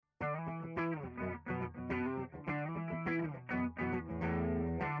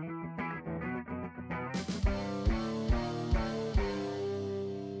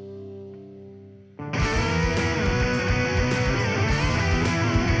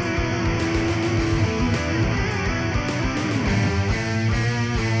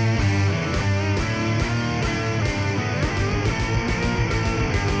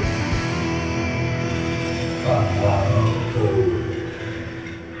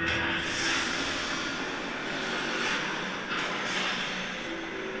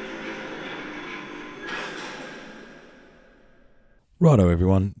Righto,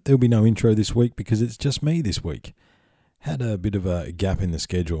 everyone. There'll be no intro this week because it's just me this week. Had a bit of a gap in the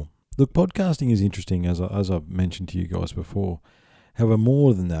schedule. Look, podcasting is interesting, as I've mentioned to you guys before. However,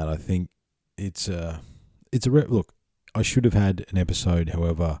 more than that, I think look, I should have had an episode.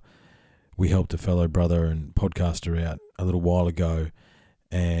 However, we helped a fellow brother and podcaster out a little while ago,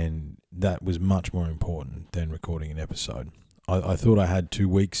 and that was much more important than recording an episode. I thought I had 2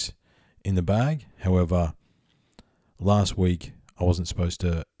 weeks in the bag. However, last week I wasn't supposed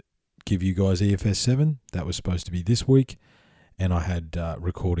to give you guys EFS 7. That was supposed to be this week, and I had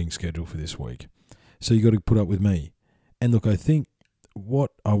recording scheduled for this week. So you got to put up with me. And look, I think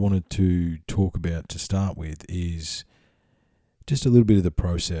what I wanted to talk about to start with is just a little bit of the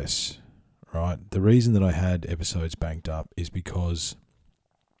process, right? The reason that I had episodes banked up is because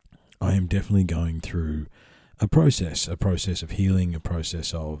I am definitely going through a process of healing, a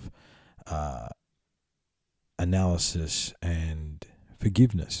process of analysis and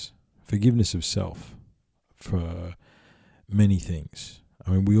forgiveness of self for many things. I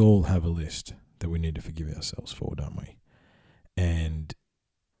mean, we all have a list that we need to forgive ourselves for, don't we? And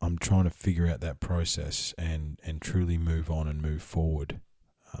I'm trying to figure out that process and truly move on and move forward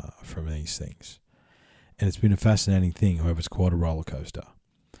from these things. And it's been a fascinating thing. However, it's quite a roller coaster.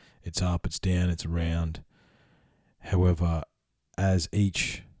 It's up, it's down, it's around. However, as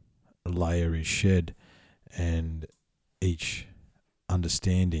each layer is shed and each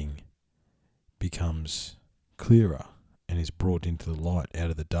understanding becomes clearer and is brought into the light out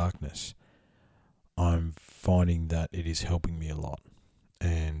of the darkness, I'm finding that it is helping me a lot.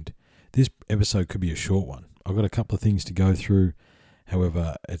 And this episode could be a short one. I've got a couple of things to go through.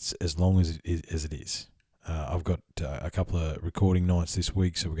 However, it's as long as it is. I've got a couple of recording nights this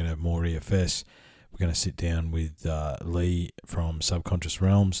week, so we're going to have more EFS. We're going to sit down with Lee from Subconscious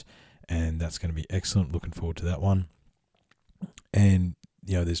Realms, and that's going to be excellent. Looking forward to that one. And,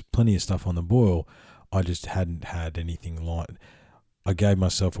 you know, there's plenty of stuff on the boil. I just hadn't had anything like... I gave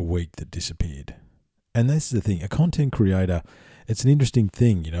myself a week that disappeared. And that's the thing. A content creator, it's an interesting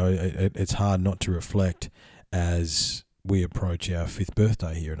thing. You know, it's hard not to reflect as we approach our 5th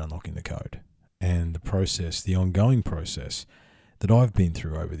birthday here at Unlocking the Code. And the process, the ongoing process that I've been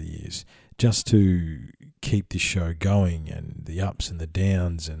through over the years, just to keep this show going, and the ups and the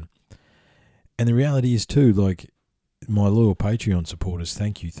downs. And the reality is too, like, my loyal Patreon supporters,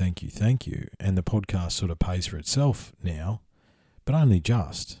 thank you. And the podcast sort of pays for itself now, but only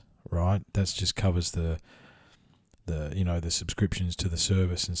just, right? That's just covers the subscriptions to the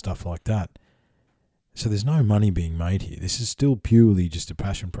service and stuff like that. So there's no money being made here. This is still purely just a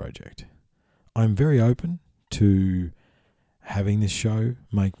passion project. I'm very open to having this show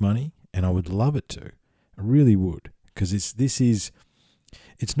make money, and I would love it to. I really would, because it's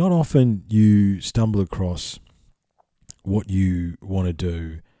not often you stumble across what you want to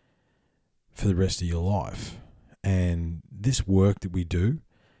do for the rest of your life. And this work that we do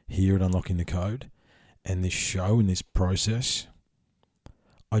here at Unlocking the Code, and this show and this process,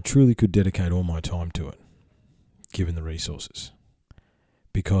 I truly could dedicate all my time to it, given the resources,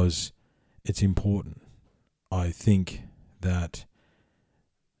 because it's important. I think that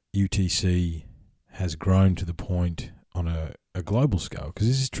UTC has grown to the point on a global scale, because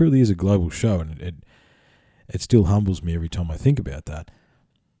this truly is a global show, and it still humbles me every time I think about that.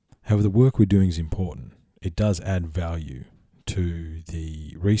 However, the work we're doing is important. It does add value to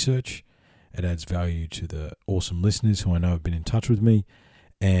the research. It adds value to the awesome listeners who I know have been in touch with me,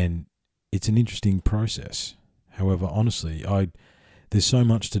 and it's an interesting process. However, honestly, there's so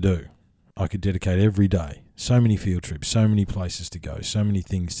much to do. I could dedicate every day, so many field trips, so many places to go, so many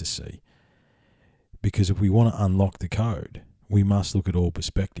things to see. Because if we want to unlock the code, we must look at all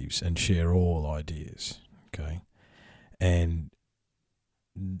perspectives and share all ideas, okay? And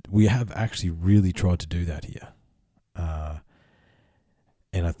we have actually really tried to do that here.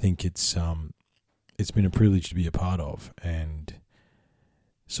 And I think it's been a privilege to be a part of, and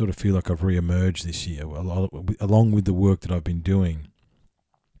sort of feel like I've re-emerged this year. Along with the work that I've been doing,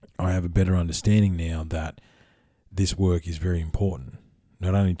 I have a better understanding now that this work is very important,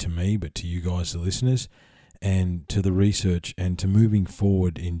 not only to me, but to you guys, the listeners, and to the research, and to moving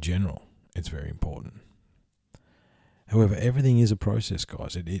forward in general. It's very important. However, everything is a process,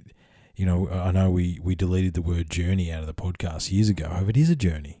 guys. I know we deleted the word journey out of the podcast years ago. However, it is a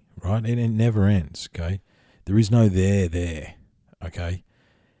journey, right? And it never ends, okay? There is no there, okay?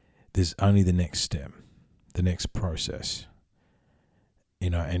 There's only the next step, the next process. You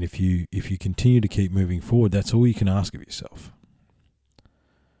know, and if you continue to keep moving forward, that's all you can ask of yourself.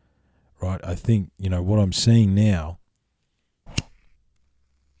 Right? I think, what I'm seeing now,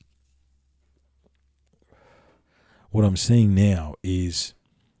 what I'm seeing now is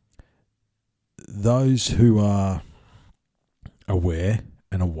those who are aware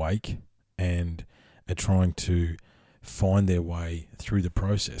and awake and are trying to find their way through the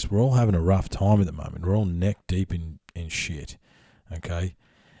process. We're all having a rough time at the moment. We're all neck deep in shit, okay?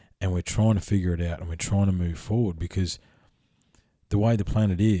 And we're trying to figure it out, and we're trying to move forward, because the way the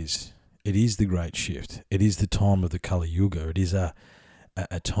planet is, it is the great shift. It is the time of the Kali Yuga. It is a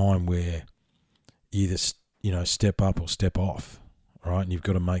time where you either step up or step off, all right? And you've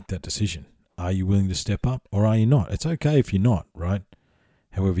got to make that decision. Are you willing to step up, or are you not? It's okay if you're not, right?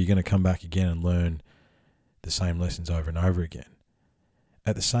 However, you're going to come back again and learn the same lessons over and over again.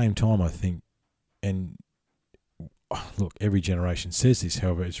 At the same time, I think, and look, every generation says this,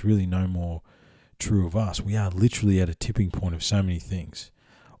 however, it's really no more true of us. We are literally at a tipping point of so many things.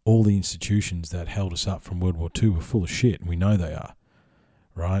 All the institutions that held us up from World War II were full of shit, and we know they are,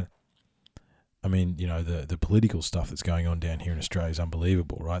 right? I mean, the political stuff that's going on down here in Australia is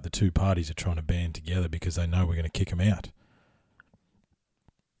unbelievable, right? The two parties are trying to band together because they know we're going to kick them out.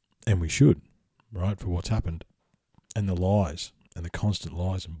 And we should, right, for what's happened. And the lies, and the constant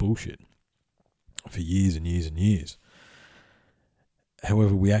lies and bullshit for years and years and years.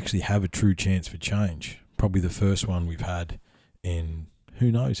 However, we actually have a true chance for change. Probably the first one we've had in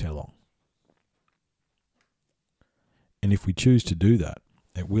who knows how long. And if we choose to do that,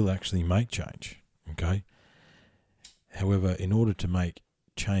 it will actually make change, okay? However, in order to make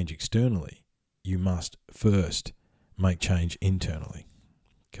change externally, you must first make change internally,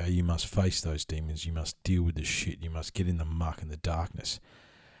 okay? You must face those demons. You must deal with the shit. You must get in the muck and the darkness.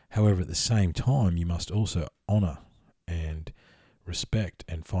 However, at the same time, you must also honour and respect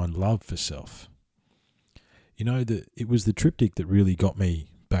and find love for self. It was the triptych that really got me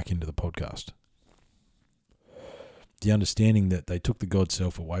back into the podcast. The understanding that they took the God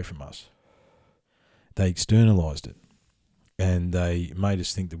self away from us. They externalized it. And they made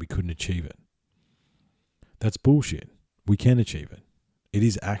us think that we couldn't achieve it. That's bullshit. We can achieve it. It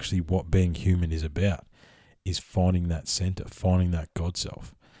is actually what being human is about, is finding that center, finding that God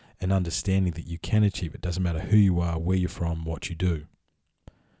self, and understanding that you can achieve it. Doesn't matter who you are, where you're from, what you do.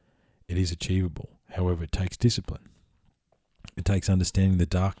 It is achievable. However, it takes discipline. It takes understanding the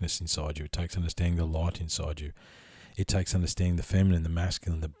darkness inside you. It takes understanding the light inside you. It takes understanding the feminine, the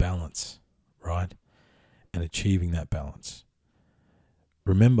masculine, the balance, right? And achieving that balance.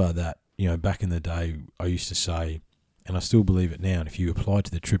 Remember that, back in the day, I used to say, and I still believe it now, and if you apply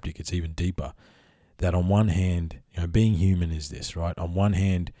to the triptych, it's even deeper, that on one hand, being human is this, right? On one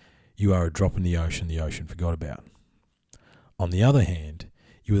hand, you are a drop in the ocean forgot about. On the other hand,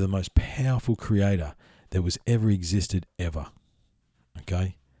 you are the most powerful creator that was ever existed ever,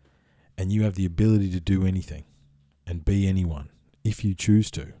 okay? And you have the ability to do anything and be anyone if you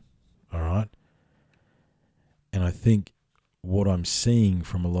choose to, all right? And I think what I'm seeing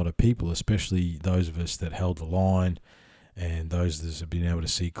from a lot of people, especially those of us that held the line and those that have been able to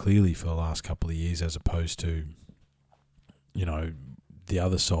see clearly for the last couple of years, as opposed to, the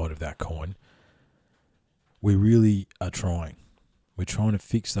other side of that coin, we really are trying. We're trying to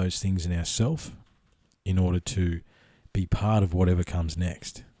fix those things in ourselves in order to be part of whatever comes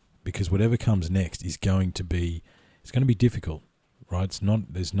next. Because whatever comes next is going to be, it's going to be difficult, right?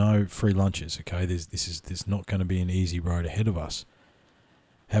 There's no free lunches, okay? There's not going to be an easy road ahead of us.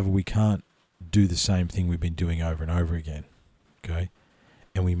 However, we can't do the same thing we've been doing over and over again, okay?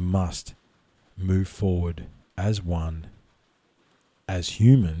 And we must move forward as one, as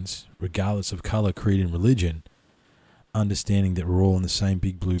humans, regardless of colour, creed and religion, understanding that we're all in the same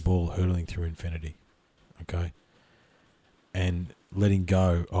big blue ball hurtling through infinity, okay? And letting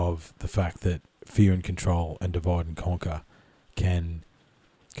go of the fact that fear and control and divide and conquer can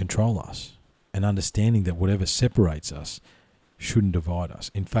control us, and understanding that whatever separates us shouldn't divide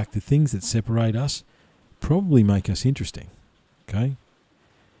us. In fact, the things that separate us probably make us interesting, okay?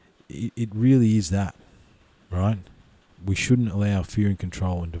 It really is that, right? We shouldn't allow fear and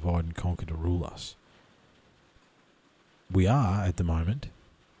control and divide and conquer to rule us. We are at the moment,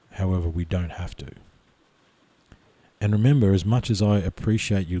 however, we don't have to. And remember, as much as I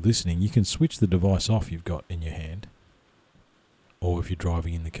appreciate you listening, you can switch the device off you've got in your hand, or if you're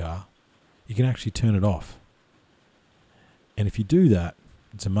driving in the car, you can actually turn it off. And if you do that,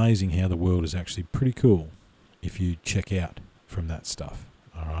 it's amazing how the world is actually pretty cool if you check out from that stuff,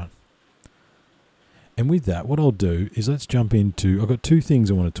 all right? And with that, what I'll do is let's jump into, I've got two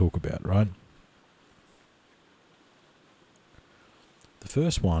things I want to talk about, right? The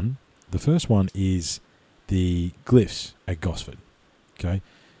first one is the glyphs at Gosford, okay?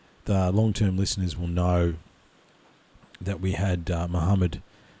 The long-term listeners will know that we had Muhammad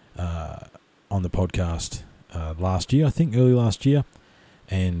on the podcast last year, I think, early last year.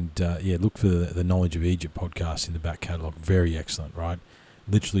 And, look for the Knowledge of Egypt podcast in the back catalogue. Very excellent, right?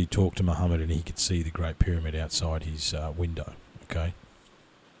 Literally talked to Muhammad and he could see the Great Pyramid outside his window, okay?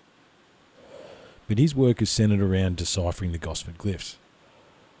 But his work is centered around deciphering the Gosford glyphs.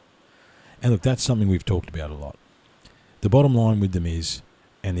 And look, that's something we've talked about a lot. The bottom line with them is,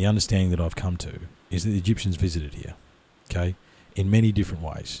 and the understanding that I've come to, is that the Egyptians visited here, okay, in many different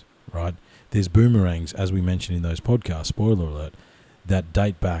ways, right? There's boomerangs, as we mentioned in those podcasts, spoiler alert, that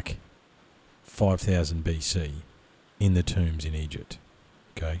date back 5,000 BC in the tombs in Egypt,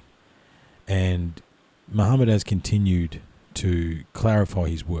 okay? And Muhammad has continued to clarify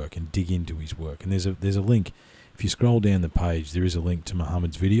his work and dig into his work. And there's a link. If you scroll down the page, there is a link to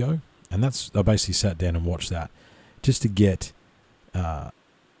Muhammad's video. And I basically sat down and watched that just to get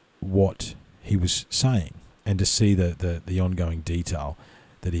what he was saying and to see the ongoing detail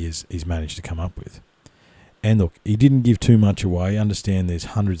that he's managed to come up with. And look, he didn't give too much away. Understand there's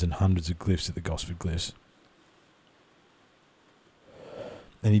hundreds and hundreds of glyphs at the Gosford glyphs.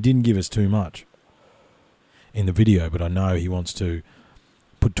 And he didn't give us too much in the video, but I know he wants to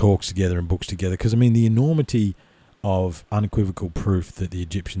put talks together and books together. Because, I mean, the enormity of unequivocal proof that the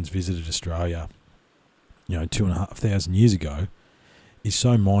Egyptians visited Australia, 2,500 years ago, is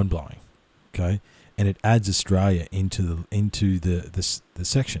so mind-blowing, okay? And it adds Australia into the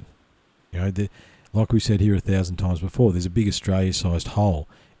section. Like we said here 1,000 times before, there's a big Australia-sized hole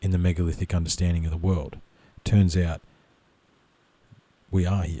in the megalithic understanding of the world. Turns out we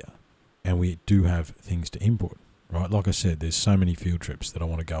are here, and we do have things to import, right? Like I said, there's so many field trips that I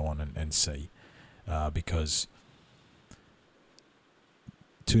want to go on and see, because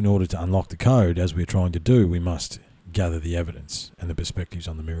in order to unlock the code, as we're trying to do, we must gather the evidence and the perspectives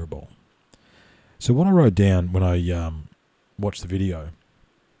on the mirror ball. So what I wrote down when I watched the video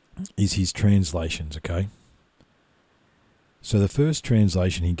is his translations, okay? So the first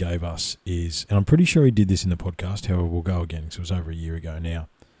translation he gave us is, and I'm pretty sure he did this in the podcast, however, we'll go again because it was over a year ago now.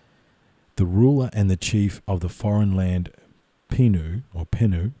 The ruler and the chief of the foreign land Penu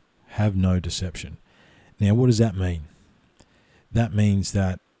have no deception. Now, what does that mean? That means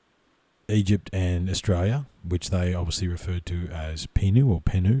that Egypt and Australia, which they obviously referred to as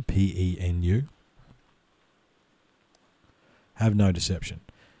Penu, P-E-N-U, have no deception.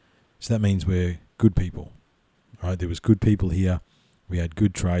 So that means we're good people, right? There was good people here. We had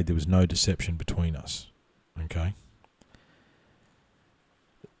good trade. There was no deception between us, okay?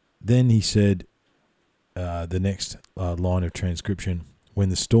 Then he said, the next line of transcription, when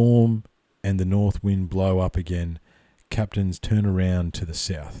the storm and the north wind blow up again, captains turn around to the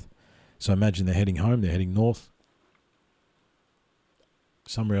south. So imagine they're heading home, they're heading north,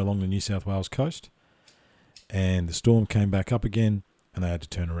 somewhere along the New South Wales coast, and the storm came back up again, and they had to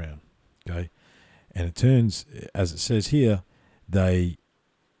turn around, okay? And it turns, as it says here, they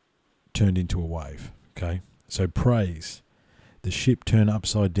turned into a wave, okay? So praise, the ship turn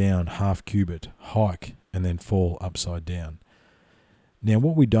upside down, half cubit, hike, and then fall upside down. Now,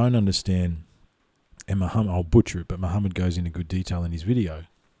 what we don't understand, and Muhammad, I'll butcher it, but Muhammad goes into good detail in his video,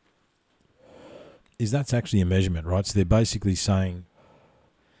 is that's actually a measurement, right? So they're basically saying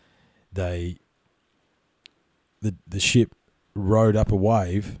the ship rode up a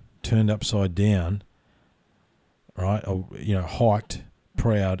wave, turned upside down, right? Or, hiked,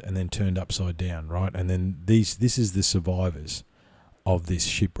 proud, and then turned upside down, right? And then this is the survivors of this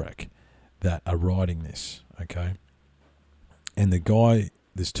shipwreck that are riding this, okay? And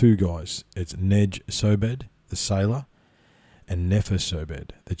there's two guys. It's Nej Sobed, the sailor, and Nefer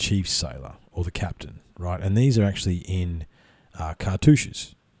Sobed, the chief sailor, or the captain, right? And these are actually in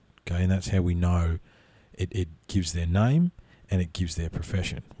cartouches, okay? And that's how we know it gives their name and it gives their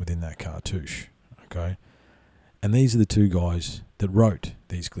profession within that cartouche, okay? And these are the two guys that wrote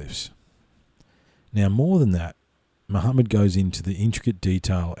these glyphs. Now, more than that, Muhammad goes into the intricate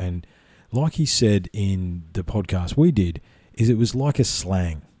detail, and like he said in the podcast we did, is it was like a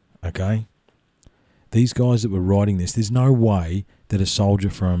slang, okay? These guys that were writing this, there's no way that a soldier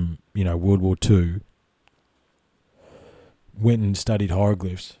from, World War II went and studied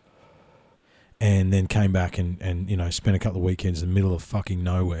hieroglyphs and then came back and spent a couple of weekends in the middle of fucking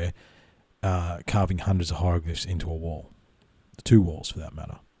nowhere carving hundreds of hieroglyphs into a wall. 2 walls, for that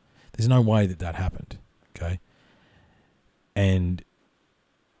matter. There's no way that happened, okay? And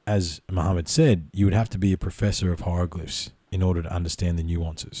as Muhammad said, you would have to be a professor of hieroglyphs in order to understand the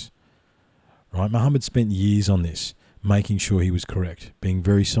nuances, right? Muhammad spent years on this, making sure he was correct, being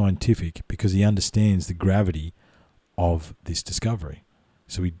very scientific because he understands the gravity of this discovery.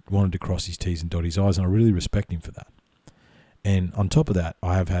 So he wanted to cross his T's and dot his I's, and I really respect him for that. And on top of that,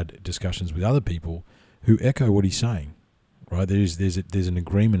 I have had discussions with other people who echo what he's saying, right? There's an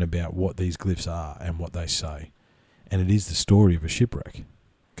agreement about what these glyphs are and what they say, and it is the story of a shipwreck,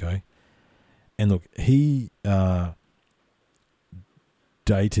 okay? And look, he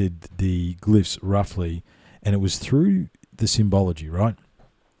dated the glyphs roughly, and it was through the symbology, right?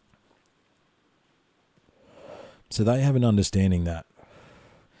 So they have an understanding that,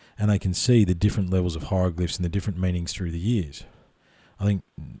 and they can see the different levels of hieroglyphs and the different meanings through the years. I think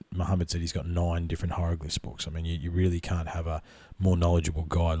Muhammad said he's got 9 different hieroglyphs books. I mean, you really can't have a more knowledgeable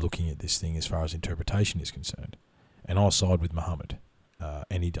guy looking at this thing as far as interpretation is concerned. And I'll side with Muhammad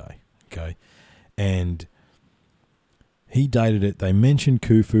any day, okay? And he dated it. They mentioned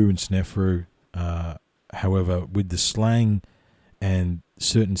Khufu and Snefru. However, with the slang and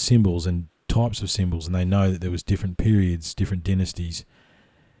certain symbols and types of symbols, and they know that there was different periods, different dynasties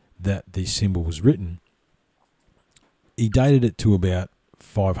that the symbol was written, he dated it to about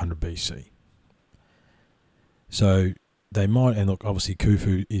 500 BC. So they might, and look, obviously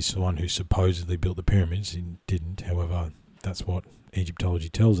Khufu is the one who supposedly built the pyramids. He didn't, however, that's what Egyptology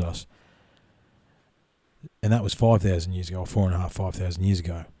tells us. And that was 5,000 years ago, or 4,500, 5,000 years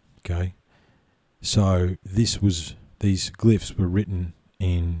ago. Okay, so these glyphs were written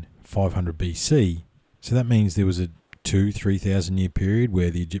in 500 BC. So that means there was a 2,000-3,000 year period where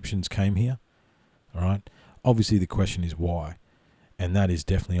the Egyptians came here. All right. Obviously, the question is why, and that is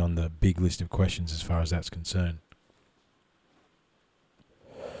definitely on the big list of questions as far as that's concerned.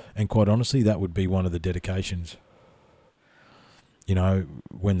 And quite honestly, that would be one of the dedications. You know,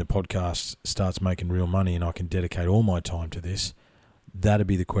 when the podcast starts making real money and I can dedicate all my time to this, that'd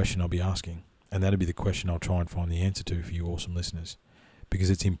be the question I'll be asking. And that'd be the question I'll try and find the answer to for you awesome listeners. Because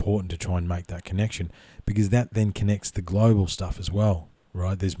it's important to try and make that connection. Because that then connects the global stuff as well,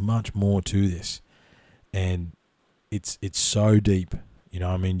 right? There's much more to this. And it's so deep. You know,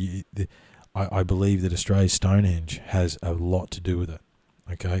 I mean, I believe that Australia's Stonehenge has a lot to do with it.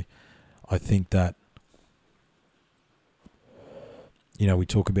 Okay? I think that, you know, we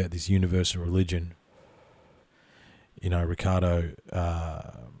talk about this universal religion. You know, Richard,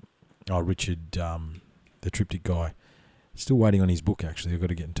 the triptych guy, still waiting on his book, actually. I've got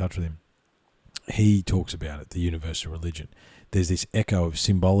to get in touch with him. He talks about it, the universal religion. There's this echo of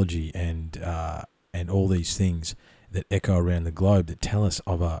symbology and all these things that echo around the globe that tell us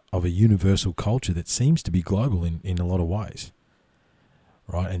of a universal culture that seems to be global in a lot of ways,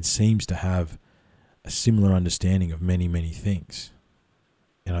 right? And seems to have a similar understanding of many, many things.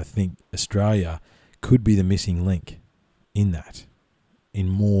 And I think Australia could be the missing link in that, in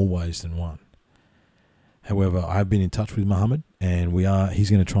more ways than one. However, I've been in touch with Muhammad, and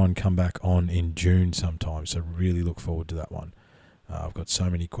he's going to try and come back on in June sometime, so really look forward to that one. I've got so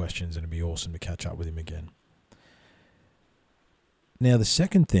many questions, and it'd be awesome to catch up with him again. Now, the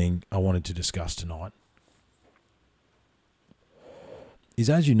second thing I wanted to discuss tonight is,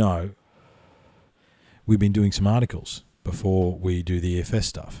 as you know, we've been doing some articles before we do the EFS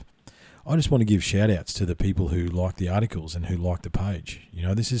stuff. I just want to give shout-outs to the people who like the articles and who like the page. You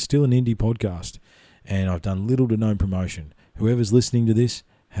know, this is still an indie podcast, and I've done little to no promotion. Whoever's listening to this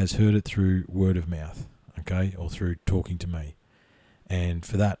has heard it through word of mouth, okay, or through talking to me. And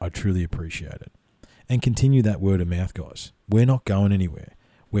for that, I truly appreciate it. And continue that word of mouth, guys. We're not going anywhere.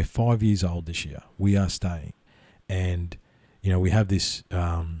 We're 5 years old this year. We are staying. And, you know, we have this,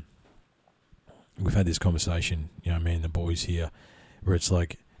 we've had this conversation, you know, me and the boys here, where it's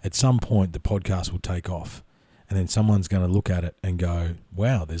like, at some point the podcast will take off, and then someone's going to look at it and go,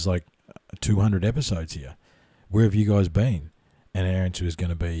 wow, there's like 200 episodes here. Where have you guys been? And our answer is going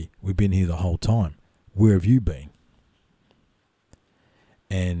to be, we've been here the whole time. Where have you been?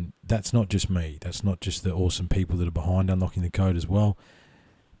 And that's not just me. That's not just the awesome people that are behind Unlocking the Code as well.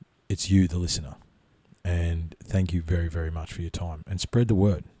 It's you, the listener. And thank you very, very much for your time. And spread the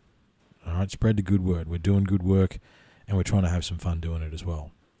word. All right, spread the good word. We're doing good work, and we're trying to have some fun doing it as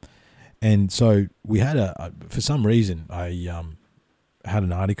well. And so we had for some reason, I had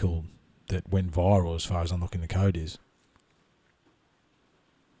an article that went viral as far as Unlocking the Code is.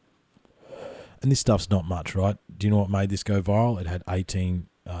 And this stuff's not much, right? Do you know what made this go viral? It had 18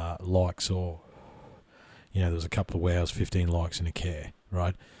 likes, or, you know, there was a couple of wows, 15 likes and a care,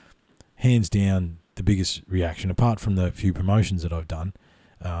 right? Hands down, the biggest reaction, apart from the few promotions that I've done,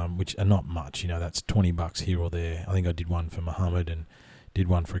 which are not much, you know, that's $20 here or there. I think I did one for Muhammad and did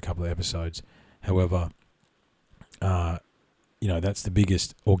one for a couple of episodes. However, you know, that's the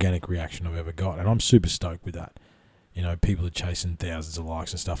biggest organic reaction I've ever got, and I'm super stoked with that. You know, people are chasing thousands of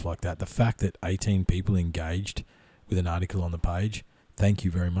likes and stuff like that. The fact that 18 people engaged with an article on the page, thank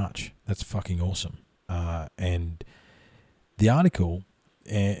you very much. That's fucking awesome. And the article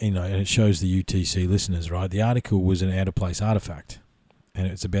and it shows the UTC listeners, right? The article was an out-of-place artifact, and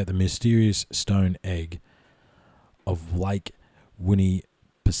it's about the mysterious stone egg of Lake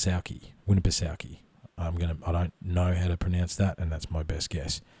Winnipesaukee. I don't know how to pronounce that, and that's my best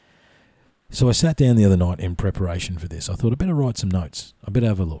guess. So I sat down the other night in preparation for this. I thought I better write some notes. I better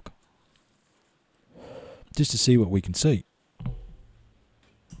have a look, just to see what we can see.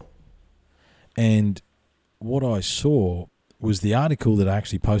 And what I saw was the article that I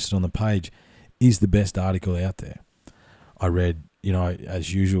actually posted on the page is the best article out there. I read,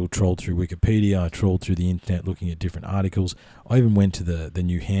 as usual, trolled through Wikipedia. I trolled through the internet looking at different articles. I even went to the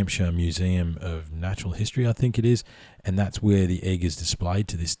New Hampshire Museum of Natural History, I think it is, and that's where the egg is displayed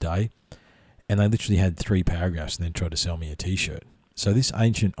to this day. And they literally had 3 paragraphs and then tried to sell me a T-shirt. So this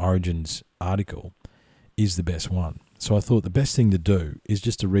Ancient Origins article is the best one. So I thought the best thing to do is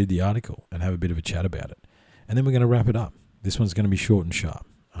just to read the article and have a bit of a chat about it. And then we're going to wrap it up. This one's going to be short and sharp.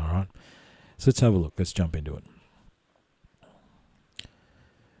 All right. So let's have a look. Let's jump into it.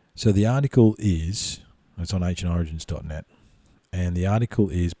 So the article it's on ancientorigins.net. And the article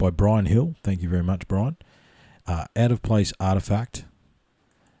is by Brian Hill. Thank you very much, Brian. Out of place artifact,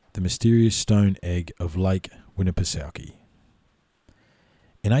 the mysterious stone egg of Lake Winnipesaukee.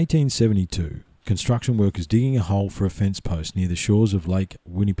 In 1872, construction workers digging a hole for a fence post near the shores of Lake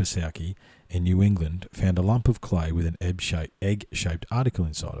Winnipesaukee in New England found a lump of clay with an egg-shaped article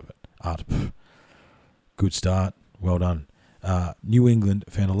inside of it. Good start. Well done. New England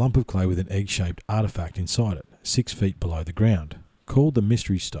found a lump of clay with an egg-shaped artifact inside it, 6 feet below the ground. Called the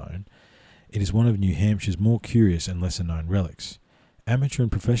Mystery Stone, it is one of New Hampshire's more curious and lesser-known relics. Amateur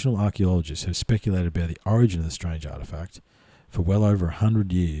and professional archaeologists have speculated about the origin of the strange artifact for well over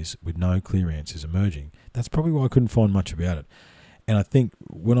 100 years with no clear answers emerging. That's probably why I couldn't find much about it. And I think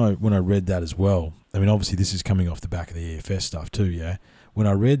when I read that as well, I mean, obviously this is coming off the back of the EFS stuff too, yeah? When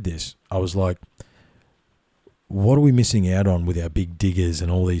I read this, I was like, what are we missing out on with our big diggers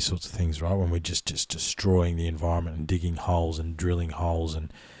and all these sorts of things, right? When we're just destroying the environment and digging holes and drilling holes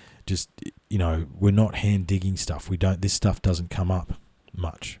and just, we're not hand digging stuff. This stuff doesn't come up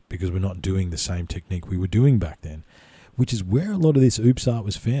much because we're not doing the same technique we were doing back then, which is where a lot of this oops art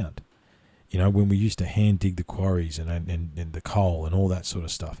was found. When we used to hand dig the quarries and the coal and all that sort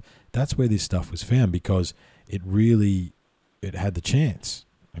of stuff, that's where this stuff was found because it had the chance,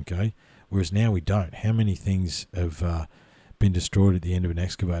 okay? Whereas now we don't. How many things have been destroyed at the end of an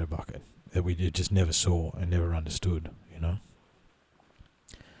excavator bucket that we just never saw and never understood,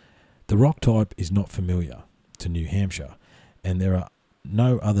 The rock type is not familiar to New Hampshire, and there are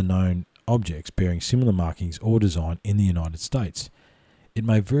no other known objects bearing similar markings or design in the United States. It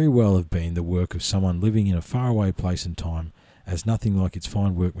may very well have been the work of someone living in a faraway place and time, as nothing like its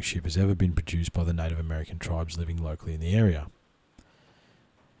fine workmanship has ever been produced by the Native American tribes living locally in the area.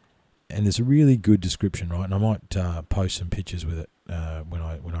 And there's a really good description, right? And I might post some pictures with it when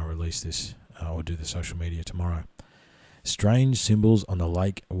I release this or do the social media tomorrow. Strange symbols on the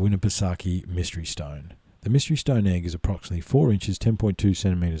Lake Winnipesaukee Mystery Stone. The Mystery Stone egg is approximately 4 inches, 10.2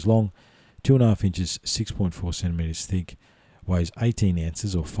 centimetres long, 2.5 inches, 6.4 centimetres thick, weighs 18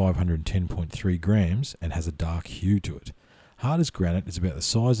 ounces or 510.3 grams, and has a dark hue to it. Hard as granite, it's about the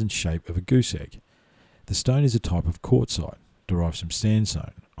size and shape of a goose egg. The stone is a type of quartzite, derived from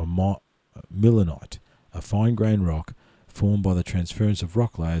sandstone or millinite, a fine-grained rock formed by the transference of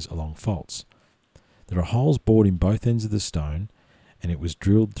rock layers along faults. There are holes bored in both ends of the stone, and it was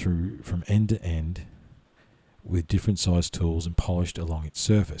drilled through from end to end with different sized tools and polished along its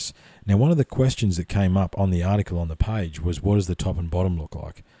surface. Now, one of the questions that came up on the article on the page was, what does the top and bottom look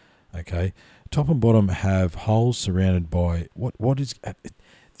like? Okay, top and bottom have holes surrounded by what is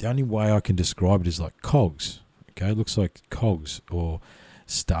the only way I can describe it is like cogs. Okay, it looks like cogs or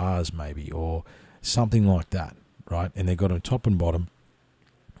stars maybe or something like that, right? And they've got a top and bottom,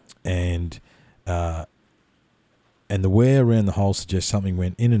 and the wear around the hole suggests something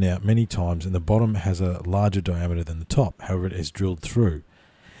went in and out many times, and the bottom has a larger diameter than the top. However, it is drilled through.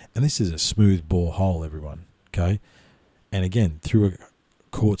 And this is a smooth bore hole, everyone, okay? And again, through a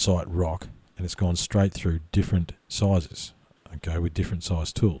quartzite rock, and it's gone straight through different sizes, okay, with different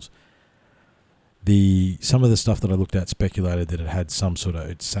size tools. Some of the stuff that I looked at speculated that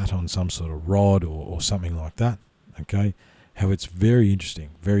it sat on some sort of rod or something like that, okay? How it's very interesting,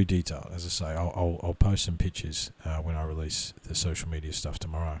 very detailed. As I say, I'll post some pictures when I release the social media stuff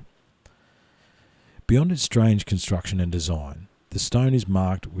tomorrow. Beyond its strange construction and design, the stone is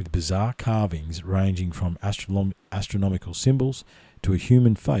marked with bizarre carvings ranging from astronomical symbols to a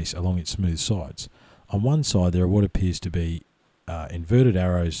human face along its smooth sides. On one side, there are what appears to be inverted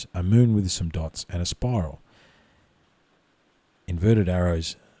arrows, a moon with some dots, and a spiral. inverted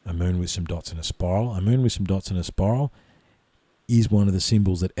arrows, a moon with some dots and a spiral. A moon with some dots and a spiral is one of the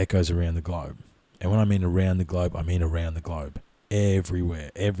symbols that echoes around the globe. And when I mean around the globe, I mean around the globe.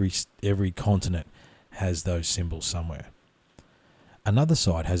 Everywhere, every continent has those symbols somewhere. Another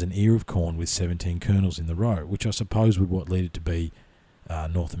side has an ear of corn with 17 kernels in the row, which I suppose would what lead it to be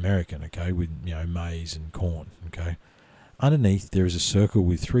North American, okay, with maize and corn, okay. Underneath there is a circle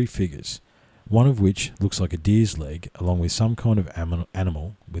with 3 figures, one of which looks like a deer's leg, along with some kind of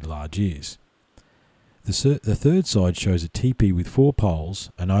animal with large ears. The third side shows a teepee with 4 poles,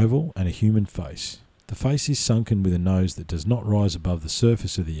 an oval, and a human face. The face is sunken with a nose that does not rise above the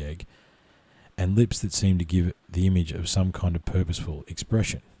surface of the egg, and lips that seem to give it the image of some kind of purposeful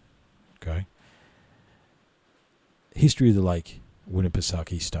expression. Okay. History of the Lake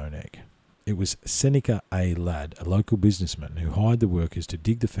Winnipesaukee stone egg. It was Seneca A. Ladd, a local businessman, who hired the workers to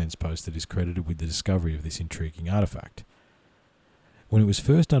dig the fence post that is credited with the discovery of this intriguing artefact. When it was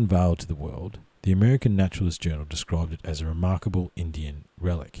first unveiled to the world, the American Naturalist Journal described it as a remarkable Indian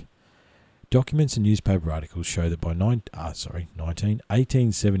relic. Documents and newspaper articles show that by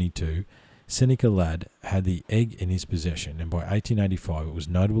 1872, Seneca Ladd had the egg in his possession, and by 1885 it was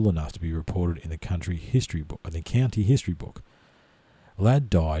notable enough to be reported in the county history book. Ladd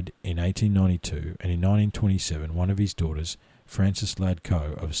died in 1892, and in 1927 one of his daughters, Frances Ladd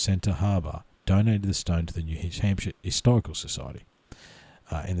Coe of Center Harbor, donated the stone to the New Hampshire Historical Society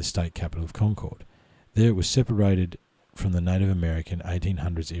in the state capital of Concord. There it was separated from the Native American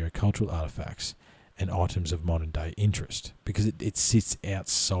 1800s era cultural artifacts and items of modern day interest, because it sits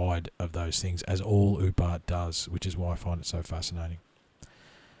outside of those things, as all OOP art does, which is why I find it so fascinating.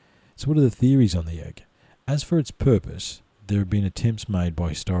 So what are the theories on the egg? As for its purpose, there have been attempts made by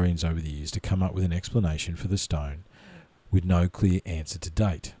historians over the years to come up with an explanation for the stone, with no clear answer to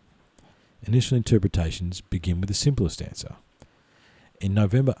date. Initial interpretations begin with the simplest answer. In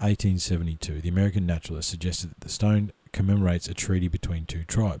November 1872, the American naturalist suggested that the stone commemorates a treaty between 2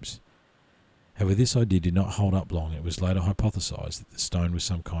 tribes. However, this idea did not hold up long. It was later hypothesized that the stone was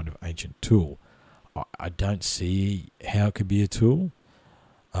some kind of ancient tool. I don't see how it could be a tool.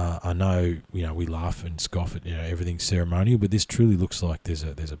 I know, we laugh and scoff at, everything's ceremonial, but this truly looks like there's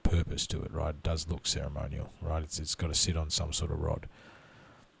a purpose to it, right? It does look ceremonial, right? It's got to sit on some sort of rod.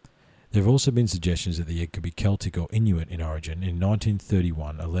 There have also been suggestions that the egg could be Celtic or Inuit in origin. In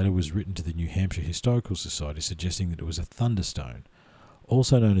 1931, a letter was written to the New Hampshire Historical Society suggesting that it was a thunderstone.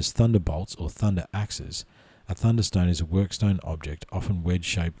 Also known as thunderbolts or thunder axes, a thunderstone is a workstone object, often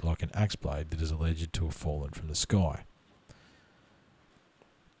wedge-shaped like an axe blade, that is alleged to have fallen from the sky.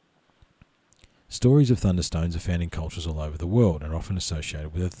 Stories of thunderstones are found in cultures all over the world and are often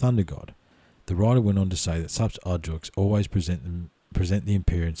associated with a thunder god. The writer went on to say that such objects always present the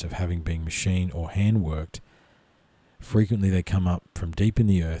appearance of having been machine or hand-worked. Frequently they come up from deep in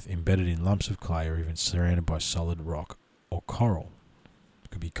the earth, embedded in lumps of clay, or even surrounded by solid rock or coral.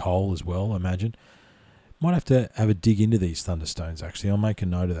 It could be coal as well, I imagine. Might have to have a dig into these thunderstones, actually. I'll make a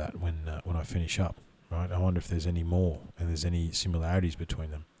note of that when I finish up. Right? I wonder if there's any more and there's any similarities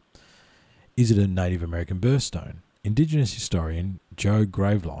between them. Is it a Native American birthstone? Indigenous historian Joe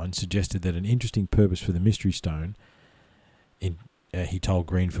Graveline suggested that an interesting purpose for the mystery stone, he told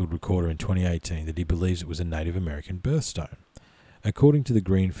Greenfield Recorder in 2018 that he believes it was a Native American birthstone. According to the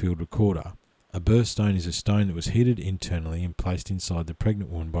Greenfield Recorder, a birthstone is a stone that was heated internally and placed inside the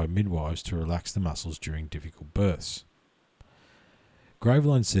pregnant woman by midwives to relax the muscles during difficult births.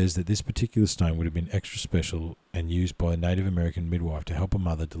 Graveline says that this particular stone would have been extra special and used by a Native American midwife to help a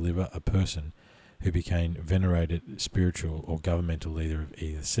mother deliver a person who became venerated spiritual or governmental leader of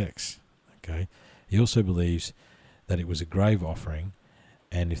either sex. Okay. He also believes that it was a grave offering,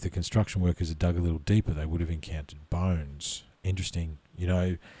 and if the construction workers had dug a little deeper, they would have encountered bones. Interesting.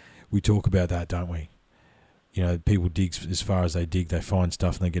 We talk about that, don't we? People dig as far as they dig, they find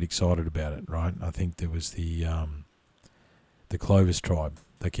stuff and they get excited about it, right? I think there was the Clovis tribe.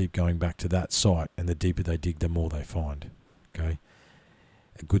 They keep going back to that site, and the deeper they dig, the more they find. Okay,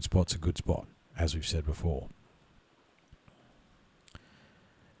 a good spot's a good spot, as we've said before.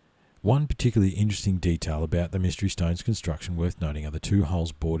 One particularly interesting detail about the Mystery Stone's construction worth noting are the 2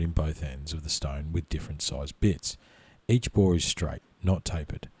 holes bored in both ends of the stone with different sized bits. Each bore is straight, not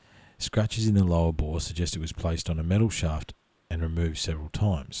tapered. Scratches in the lower bore suggest it was placed on a metal shaft and removed several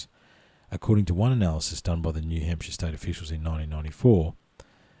times. According to one analysis done by the New Hampshire state officials in 1994,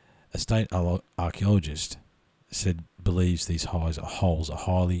 a state archaeologist believes these holes are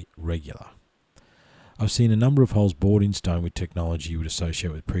highly regular. I've seen a number of holes bored in stone with technology you would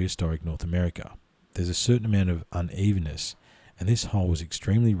associate with prehistoric North America. There's a certain amount of unevenness, and this hole was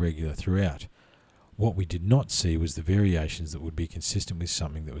extremely regular throughout. What we did not see was the variations that would be consistent with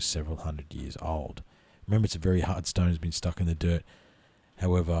something that was several hundred years old. Remember, it's a very hard stone, has been stuck in the dirt.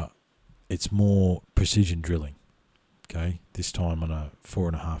 However, it's more precision drilling. Okay, this time on a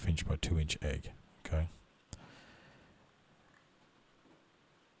 4.5 inch by 2 inch egg. Okay.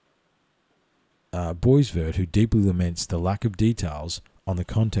 Boisvert, who deeply laments the lack of details on the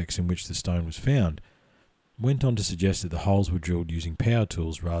context in which the stone was found, went on to suggest that the holes were drilled using power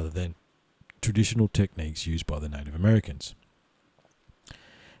tools rather than traditional techniques used by the Native Americans.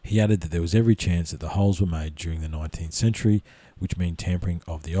 He added that there was every chance that the holes were made during the 19th century, which meant tampering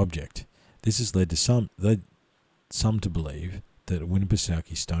of the object. This has led some to believe that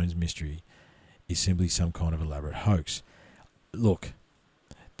Winnipesaukee Stone's mystery is simply some kind of elaborate hoax. Look,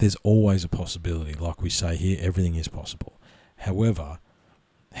 there's always a possibility. Like we say here, everything is possible. However,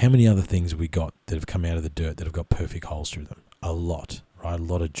 how many other things have we got that have come out of the dirt that have got perfect holes through them? A lot, right? A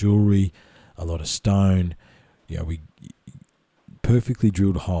lot of jewellery, a lot of stone. Perfectly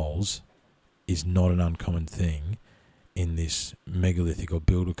drilled holes is not an uncommon thing in this megalithic or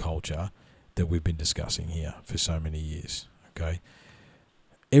builder culture that we've been discussing here for so many years. Okay,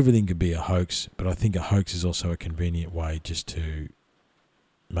 everything could be a hoax, but I think a hoax is also a convenient way just to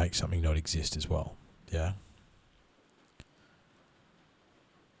make something not exist as well. Yeah.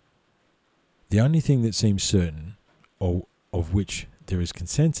 The only thing that seems certain, or of which there is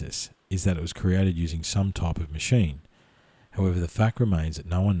consensus, is that it was created using some type of machine. However, the fact remains that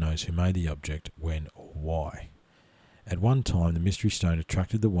no one knows who made the object, when, or why. At one time, the mystery stone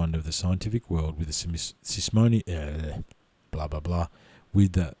attracted the wonder of the scientific world with the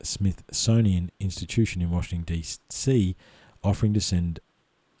with the Smithsonian Institution in Washington, D.C., offering to send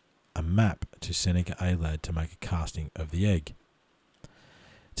a map to Seneca Alad to make a casting of the egg.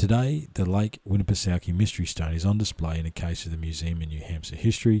 Today, the Lake Winnipesaukee Mystery Stone is on display in a case of the Museum of New Hampshire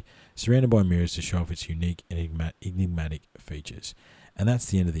History, surrounded by mirrors to show off its unique and enigmatic features. And that's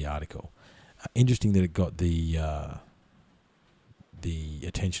the end of the article. Interesting that it got the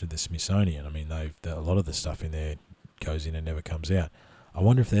attention of the Smithsonian. I mean, a lot of the stuff in there goes in and never comes out. I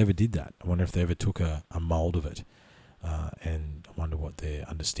wonder if they ever did that. I wonder if they ever took a mould of it, and I wonder what their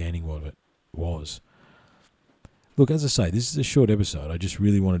understanding of it was. Look, as I say, this is a short episode. I just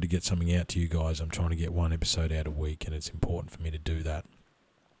really wanted to get something out to you guys. I'm trying to get one episode out a week, and it's important for me to do that.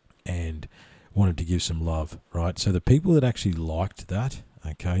 And wanted to give some love, right? So the people that actually liked that,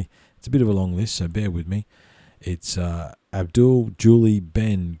 okay, it's a bit of a long list, so bear with me. It's Abdul, Julie,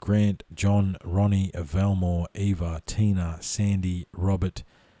 Ben, Grant, John, Ronnie, Valmore, Eva, Tina, Sandy, Robert,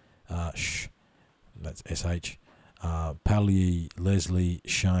 that's SH, Pally, Leslie,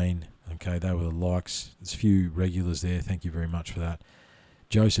 Shane. Okay, they were the likes. There's a few regulars there. Thank you very much for that.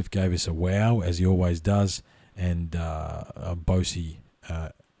 Joseph gave us a wow, as he always does, and Bosie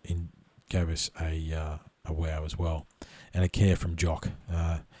gave us a wow as well, and a care from Jock.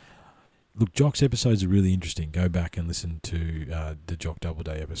 Look, Jock's episodes are really interesting. Go back and listen to the Jock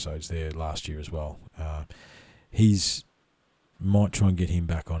Doubleday episodes there last year as well. He's might try and get him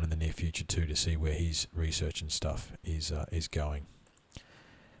back on in the near future too, to see where his research and stuff is going.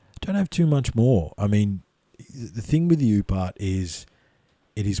 Don't have too much more. I mean, the thing with the U-Part is,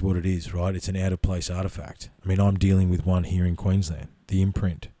 it is what it is, right? It's an out-of-place artifact. I mean, I'm dealing with one here in Queensland, the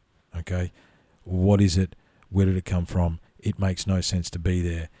imprint, okay? What is it? Where did it come from? It makes no sense to be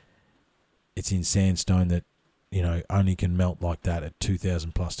there. It's in sandstone that, only can melt like that at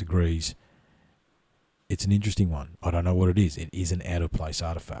 2,000 plus degrees. It's an interesting one. I don't know what it is. It is an out-of-place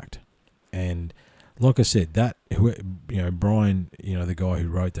artifact. And like I said, that, Brian, the guy who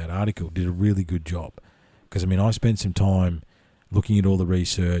wrote that article, did a really good job. Because, I spent some time looking at all the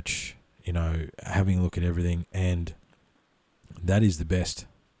research, having a look at everything, and that is the best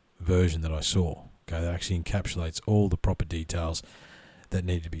version that I saw. Okay, that actually encapsulates all the proper details that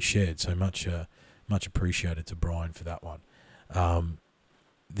need to be shared. So much appreciated to Brian for that one.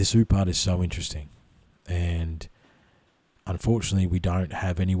 This U-Part is so interesting, and unfortunately, we don't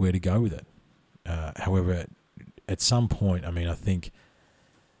have anywhere to go with it. However, at some point, I think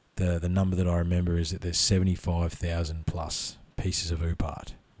the number that I remember is that there's 75,000 plus pieces of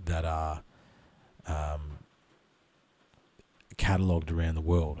U-Part that are catalogued around the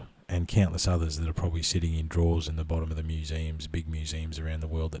world, and countless others that are probably sitting in drawers in the bottom of the museums, big museums around the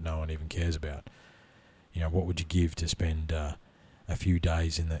world that no one even cares about. What would you give to spend a few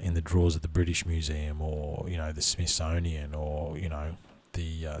days in the drawers of the British Museum, or the Smithsonian, or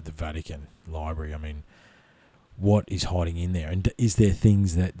the Vatican Library? What is hiding in there? And is there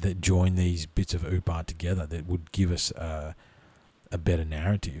things that join these bits of U-Part together that would give us a better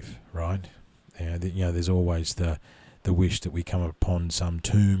narrative, right? There's always the the wish that we come upon some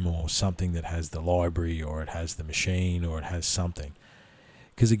tomb or something that has the library, or it has the machine, or it has something.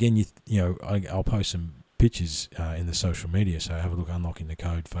 Because again, I'll post some pictures in the social media, so have a look, Unlocking the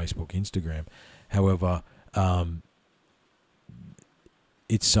Code, Facebook, Instagram. However,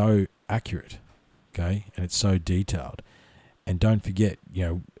 it's so accurate, okay, and it's so detailed. And don't forget,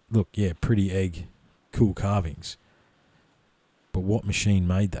 pretty egg, cool carvings. But what machine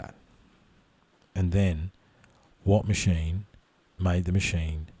made that? And then, what machine made the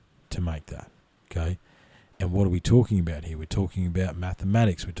machine to make that, okay? And what are we talking about here? We're talking about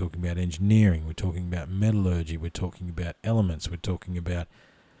mathematics, we're talking about engineering, we're talking about metallurgy, we're talking about elements, we're talking about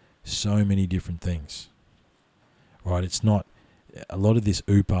so many different things, right? It's not, a lot of this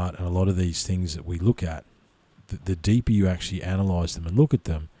OOP art and a lot of these things that we look at, the deeper you actually analyse them and look at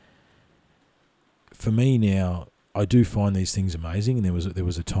them, for me now, I do find these things amazing, and there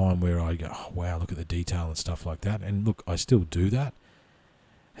was a time where I go, oh, wow, look at the detail and stuff like that, and look, I still do that.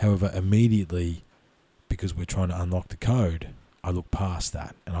 However, immediately, because we're trying to unlock the code, I look past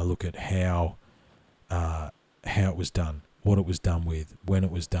that and I look at how it was done, what it was done with, when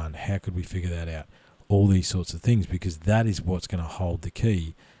it was done, how could we figure that out, all these sorts of things, because that is what's going to hold the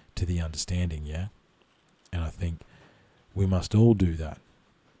key to the understanding, yeah? And I think we must all do that.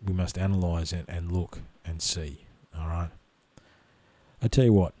 We must analyse it and look and see, all right? I tell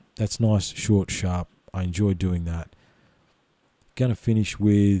you what, that's nice, short, sharp. I enjoy doing that. Going to finish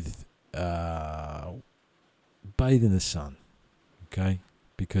with Bathe in the Sun, okay?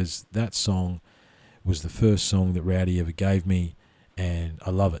 Because that song was the first song that Rowdy ever gave me, and I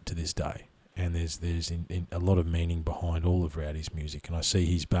love it to this day. And there's a lot of meaning behind all of Rowdy's music, and I see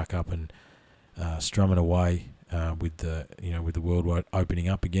he's back up and strumming away with the world wide opening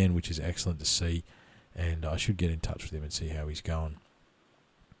up again, which is excellent to see. And I should get in touch with him and see how he's going.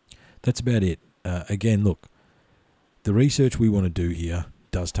 That's about it. Again, look, the research we want to do here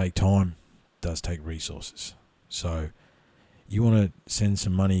does take time, does take resources. So you want to send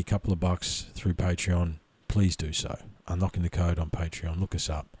some money, a couple of bucks through Patreon, please do so. Unlocking the Code on Patreon, look us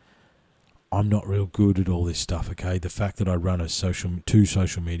up. I'm not real good at all this stuff, okay? The fact that I run two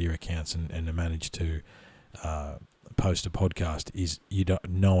social media accounts and manage to post a podcast is,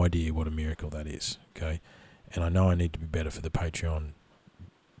 no idea what a miracle that is, okay? And I know I need to be better for the Patreon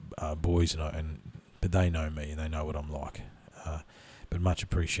boys, but they know me and they know what I'm like. But much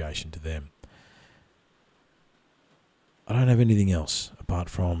appreciation to them. I don't have anything else apart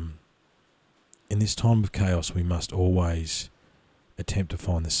from, in this time of chaos, we must always attempt to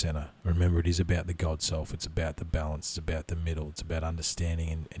find the center. Remember, it is about the God self. It's about the balance. It's about the middle. It's about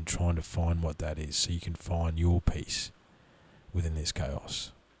understanding and trying to find what that is, so you can find your peace within this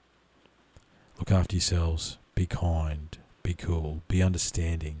chaos. Look after yourselves. Be kind. Be cool. Be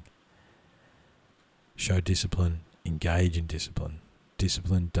understanding. Show discipline. Engage in discipline.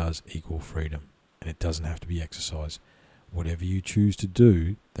 Discipline does equal freedom, and it doesn't have to be exercise. Whatever you choose to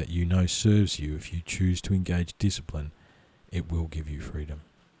do that you know serves you, if you choose to engage discipline, it will give you freedom.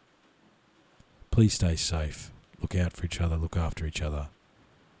 Please stay safe. Look out for each other. Look after each other.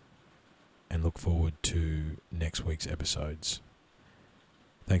 And look forward to next week's episodes.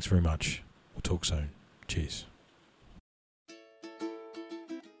 Thanks very much. We'll talk soon. Cheers.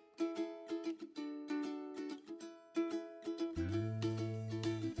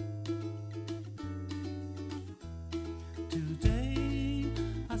 Today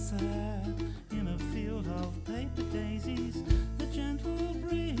I sat in a field of paper daisies. The gentle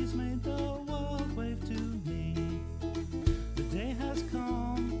breeze made the world wave to me. The day has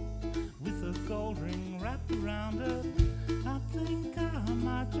come with a gold ring wrapped around it. I think I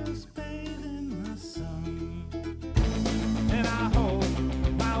might just bathe in the sun. And I hope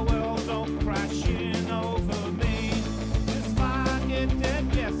my world don't crash in over me. Just like it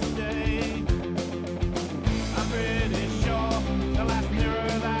did yesterday.